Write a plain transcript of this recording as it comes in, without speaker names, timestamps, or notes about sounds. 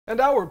And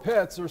our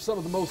pets are some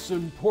of the most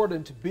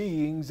important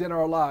beings in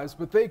our lives,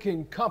 but they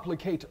can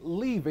complicate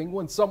leaving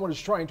when someone is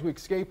trying to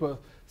escape a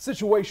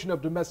situation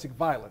of domestic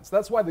violence.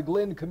 That's why the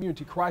Glynn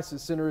Community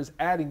Crisis Center is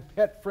adding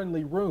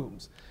pet-friendly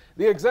rooms.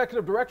 The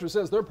executive director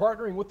says they're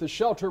partnering with the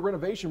shelter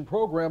renovation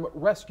program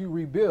Rescue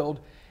Rebuild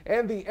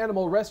and the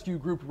animal rescue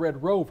group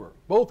Red Rover.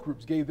 Both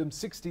groups gave them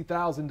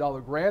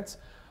 $60,000 grants.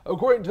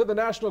 According to the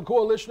National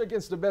Coalition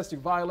Against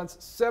Domestic Violence,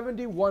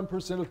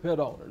 71% of pet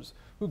owners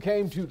who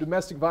came to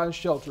domestic violence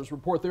shelters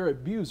report their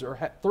abuser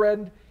had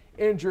threatened,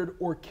 injured,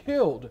 or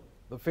killed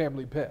the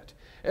family pet.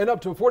 And up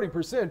to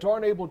 40%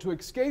 aren't able to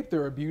escape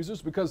their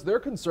abusers because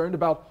they're concerned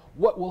about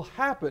what will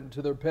happen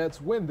to their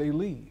pets when they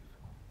leave.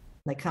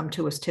 They come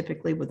to us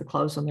typically with the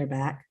clothes on their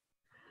back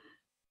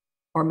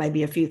or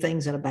maybe a few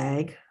things in a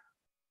bag.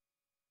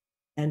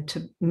 And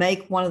to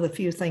make one of the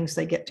few things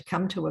they get to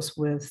come to us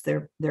with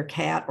their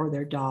cat or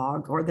their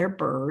dog or their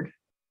bird,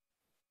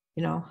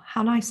 you know,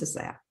 how nice is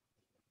that?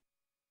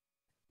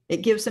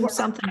 It gives them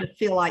something to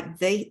feel like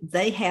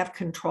they have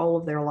control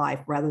of their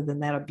life rather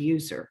than that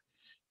abuser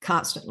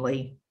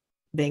constantly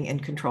being in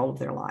control of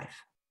their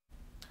life.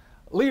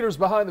 Leaders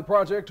behind the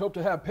project hope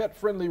to have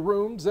pet-friendly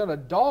rooms and a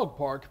dog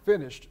park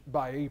finished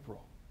by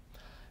April.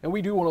 And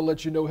we do want to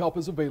let you know help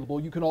is available.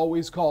 You can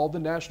always call the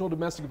National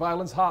Domestic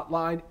Violence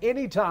Hotline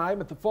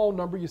anytime at the phone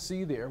number you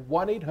see there,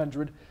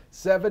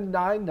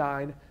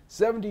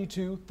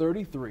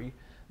 1-800-799-7233.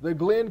 The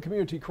Glynn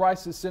Community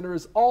Crisis Center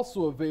is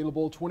also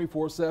available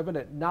 24/7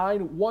 at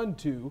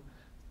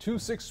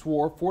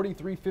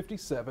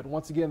 912-264-4357.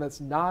 Once again, that's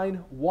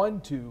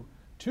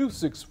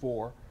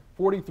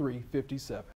 912-264-4357.